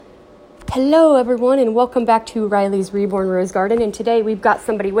Hello everyone and welcome back to Riley's Reborn Rose Garden, and today we've got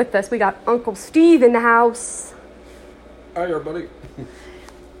somebody with us. We got Uncle Steve in the house. Hi everybody.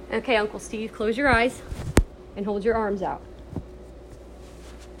 Okay, Uncle Steve, close your eyes and hold your arms out.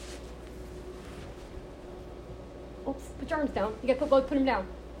 Oops, put your arms down. You gotta put them down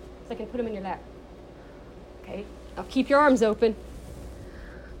so I can put them in your lap. Okay, now keep your arms open.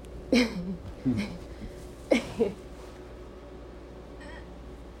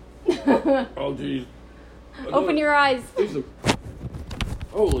 Oh geez. Open your eyes.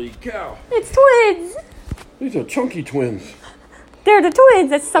 Holy cow. It's twins. These are chunky twins. They're the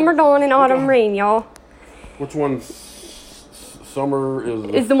twins. It's Summer Dawn and Autumn Rain, y'all. Which one's Summer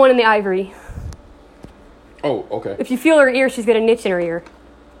Is the one in the ivory. Oh, okay. If you feel her ear, she's got a niche in her ear.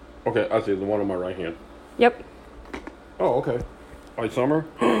 Okay, I see the one on my right hand. Yep. Oh, okay. Hi Summer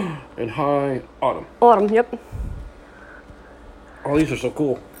and hi Autumn. Autumn, yep. Oh, these are so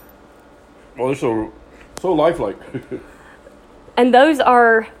cool. Oh, they're so lifelike. And those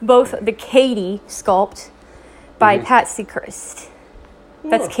are both the Katie sculpt by Patsy Christ.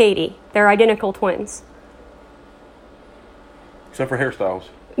 That's Katie. They're identical twins. Except for hairstyles.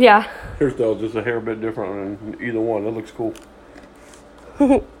 Yeah. Hairstyles just a hair bit different in either one. That looks cool.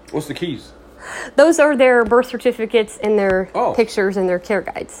 What's the keys? Those are their birth certificates and their Oh. pictures and their care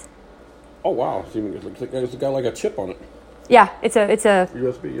guides. Oh wow, it's got like a chip on it. Yeah, it's a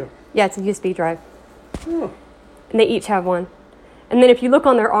USB, yeah. yeah, it's a USB drive. Huh. And they each have one. And then if you look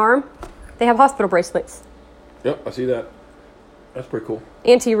on their arm, they have hospital bracelets. Yep, I see that. That's pretty cool.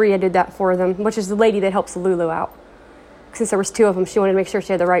 Auntie Rhea did that for them, which is the lady that helps Lulu out. Since there was two of them, she wanted to make sure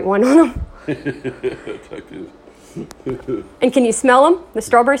she had the right one on them. And can you smell them? The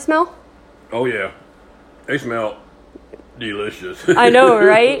strawberry smell? Oh yeah, they smell delicious. I know,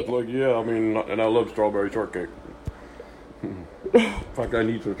 right? Like yeah, I mean, and I love strawberry shortcake. In fact, I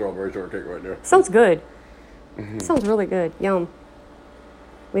need some strawberry shortcake right now. Sounds good. Sounds really good. Yum.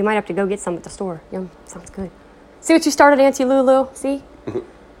 We might have to go get some at the store. Yum. Sounds good. See what you started, Auntie Lulu? See? What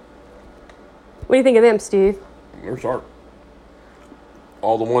do you think of them, Steve? They're sharp.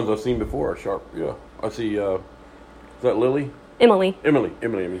 All the ones I've seen before are sharp. Yeah, I see. Is that Lily? Emily. Emily. I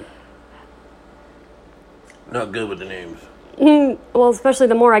mean. Not good with the names. Well, especially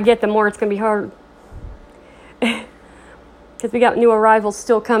the more I get, the more it's going to be hard. Because we got new arrivals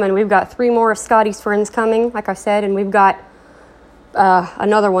still coming. We've got 3 more of Scotty's friends coming, like I said, and we've got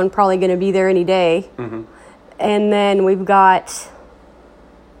another one probably going to be there any day. And then we've got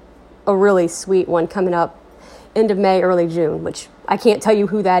a really sweet one coming up end of May, early June, which I can't tell you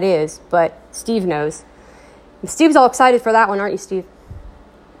who that is, but Steve knows. And Steve's all excited for that one, aren't you, Steve?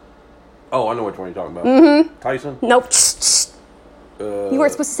 Oh, I know which one you're talking about. Tyson? Nope. You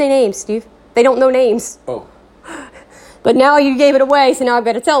weren't supposed to say names, Steve. They don't know names. Oh. But now you gave it away, so now I've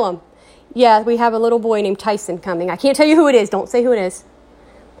got to tell them. Yeah, we have a little boy named Tyson coming. I can't tell you who it is. Don't say who it is.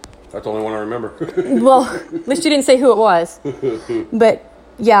 That's the only one I remember. Well, at least you didn't say who it was. But,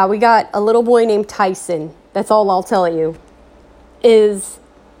 yeah, we got a little boy named Tyson. That's all I'll tell you.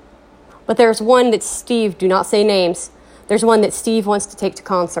 But there's one that Steve, do not say names. There's one that Steve wants to take to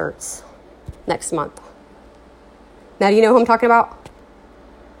concerts next month. Now, do you know who I'm talking about?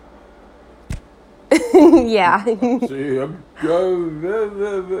 Yeah. See, yeah.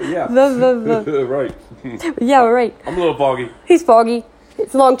 Right. Yeah, right. I'm a little foggy. He's foggy.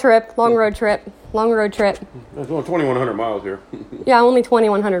 It's a long road trip. It's only 2,100 miles here. Yeah, only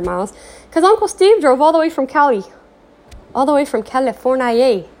 2,100 miles. Because Uncle Steve drove all the way from Cali. All the way from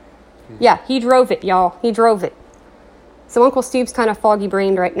California. Yeah, he drove it, y'all. He drove it. So Uncle Steve's kind of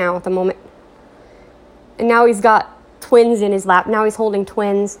foggy-brained right now at the moment. And now he's got twins in his lap. Now he's holding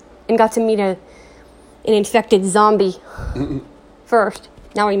twins. And got to meet an infected zombie first.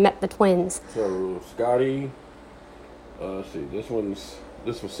 Now he met the twins. So Scotty, let's see. This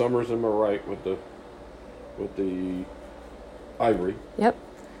was Summers in my right with the ivory. Yep.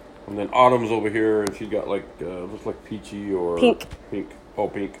 And then Autumn's over here, and she's got like looks like peachy or Pink. Oh,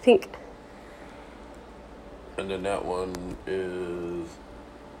 pink. Pink. And then that one is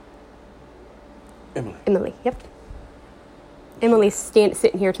Emily. Emily, yep. Emily's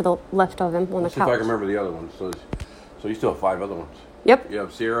sitting here to the left of him on the Let's see if couch. I can remember the other ones. So you still have 5 other ones. Yep. You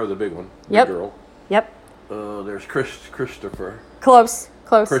have Sierra, the big one. Big Yep. girl. Yep. There's Christopher. Close.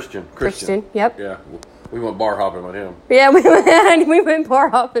 Christian. Yep. Yeah. We went bar hopping with him. Yeah, we went bar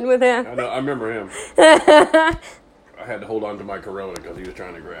hopping with him. I know. I remember him. I had to hold on to my Corona because he was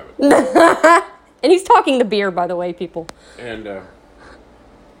trying to grab it. And he's talking the beer, by the way, people. And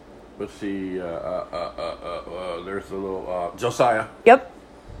let's see. There's a little Josiah. Yep.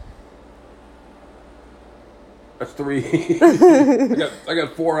 That's 3. I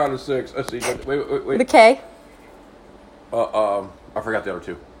got 4 out of 6. Let's see. Wait. The K. I forgot the other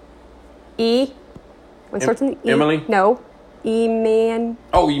 2. E. What starts with E? Emily? No.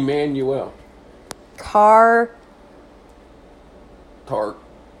 Oh, Emmanuel. Karma.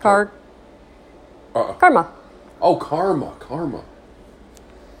 Oh, Karma. Oh, Karma.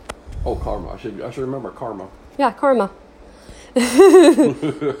 I should remember Karma. Yeah, Karma.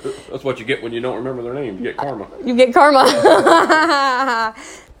 That's what you get when you don't remember their name. You get karma. You get karma.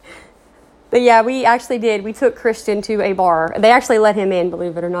 But yeah, we actually did. We took Christian to a bar. They actually let him in,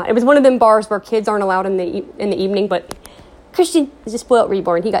 believe it or not. It was one of them bars where kids aren't allowed in the evening, but Christian is a spoiled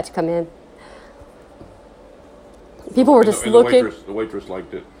reborn. He got to come in. People were just looking. The waitress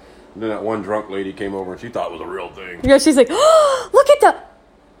liked it. And then that one drunk lady came over and she thought it was a real thing. Yeah, she's like, oh, look at the.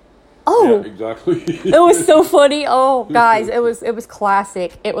 Oh, yeah, exactly. It was so funny. Oh, guys, it was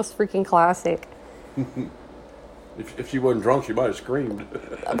classic. It was freaking classic. If she wasn't drunk, she might have screamed.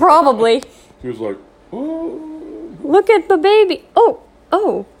 Probably. She was like, "Oh, look at the baby." Oh.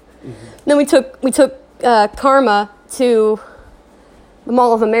 Mm-hmm. Then we took Karma to the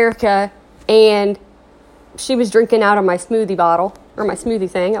Mall of America, and she was drinking out of my smoothie bottle or my smoothie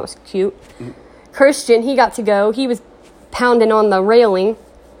thing. That was cute. Mm-hmm. Christian, he got to go. He was pounding on the railing,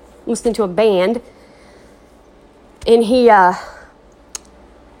 listening to a band, and he was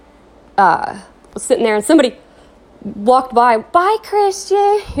sitting there, and somebody walked by. Bye,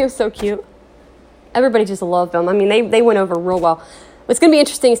 Christian. He was so cute. Everybody just loved him. I mean, they went over real well. What's going to be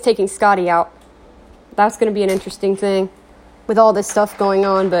interesting is taking Scotty out. That's going to be an interesting thing with all this stuff going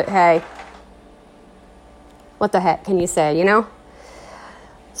on, but hey, what the heck can you say, you know?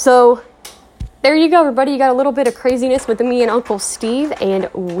 So there you go, everybody. You got a little bit of craziness with me and Uncle Steve, and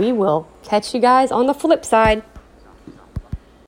we will catch you guys on the flip side.